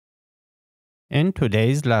In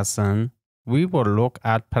today's lesson, we will look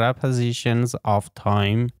at prepositions of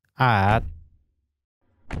time at,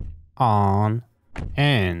 on,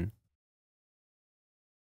 in.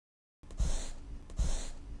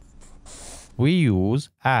 We use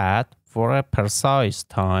at for a precise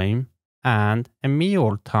time and a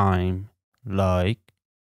meal time, like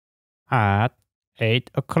at 8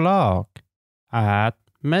 o'clock, at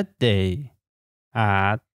midday,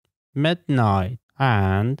 at midnight,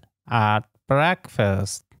 and at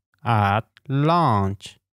breakfast, at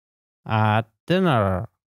lunch, at dinner.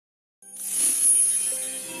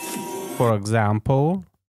 For example,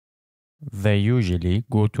 they usually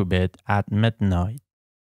go to bed at midnight.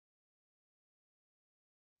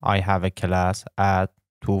 I have a class at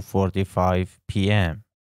 2:45 p.m.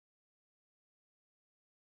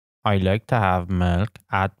 I like to have milk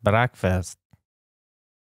at breakfast.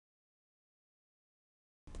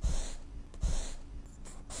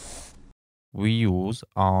 We use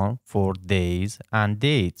on for days and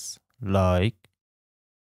dates, like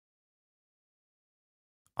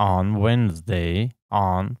on Wednesday,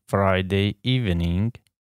 on Friday evening,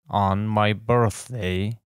 on my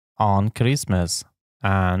birthday, on Christmas,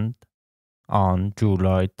 and on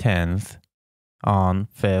July 10th, on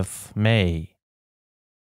 5th May.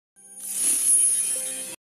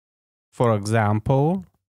 For example,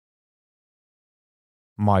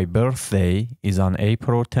 my birthday is on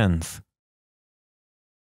April 10th.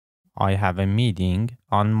 I have a meeting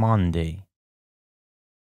on Monday.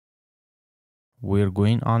 We're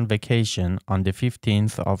going on vacation on the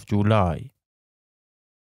 15th of July.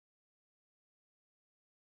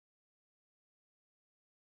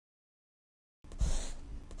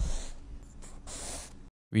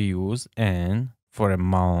 We use in for a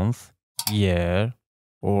month, year,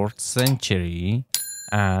 or century,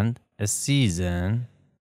 and a season,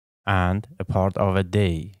 and a part of a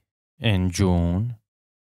day. In June,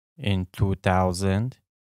 in 2000,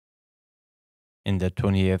 in the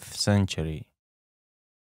 20th century,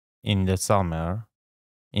 in the summer,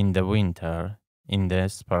 in the winter, in the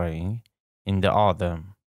spring, in the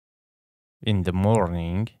autumn, in the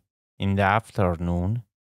morning, in the afternoon,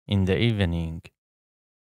 in the evening.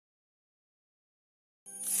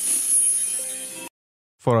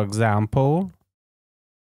 For example,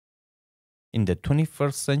 in the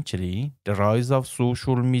 21st century, the rise of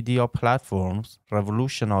social media platforms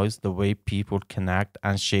revolutionized the way people connect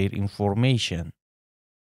and share information.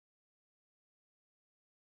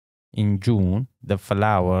 In June, the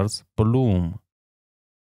flowers bloom.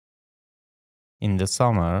 In the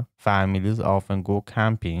summer, families often go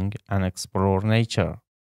camping and explore nature.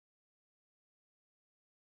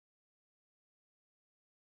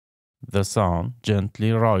 The sun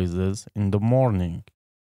gently rises in the morning.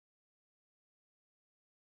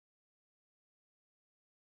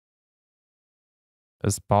 A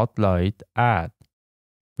spotlight at.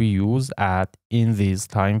 We use at in this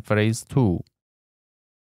time phrase too.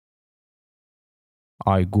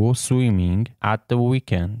 I go swimming at the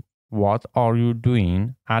weekend. What are you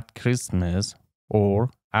doing at Christmas or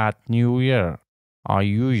at New Year? I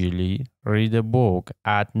usually read a book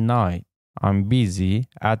at night. I'm busy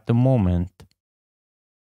at the moment.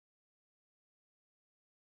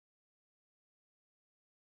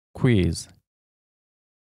 Quiz.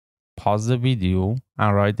 Pause the video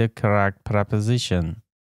and write the correct preposition.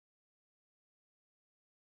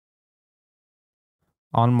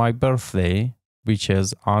 On my birthday, which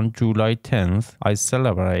is on July 10th, I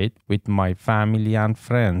celebrate with my family and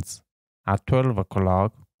friends. At 12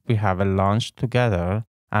 o'clock, we have a lunch together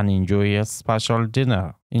and enjoy a special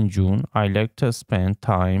dinner. In June, I like to spend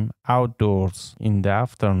time outdoors. In the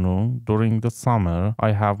afternoon, during the summer,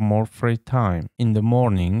 I have more free time. In the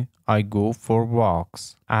morning, I go for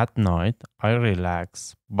walks. At night, I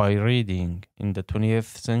relax by reading. In the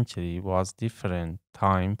 20th century was different.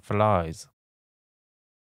 Time flies.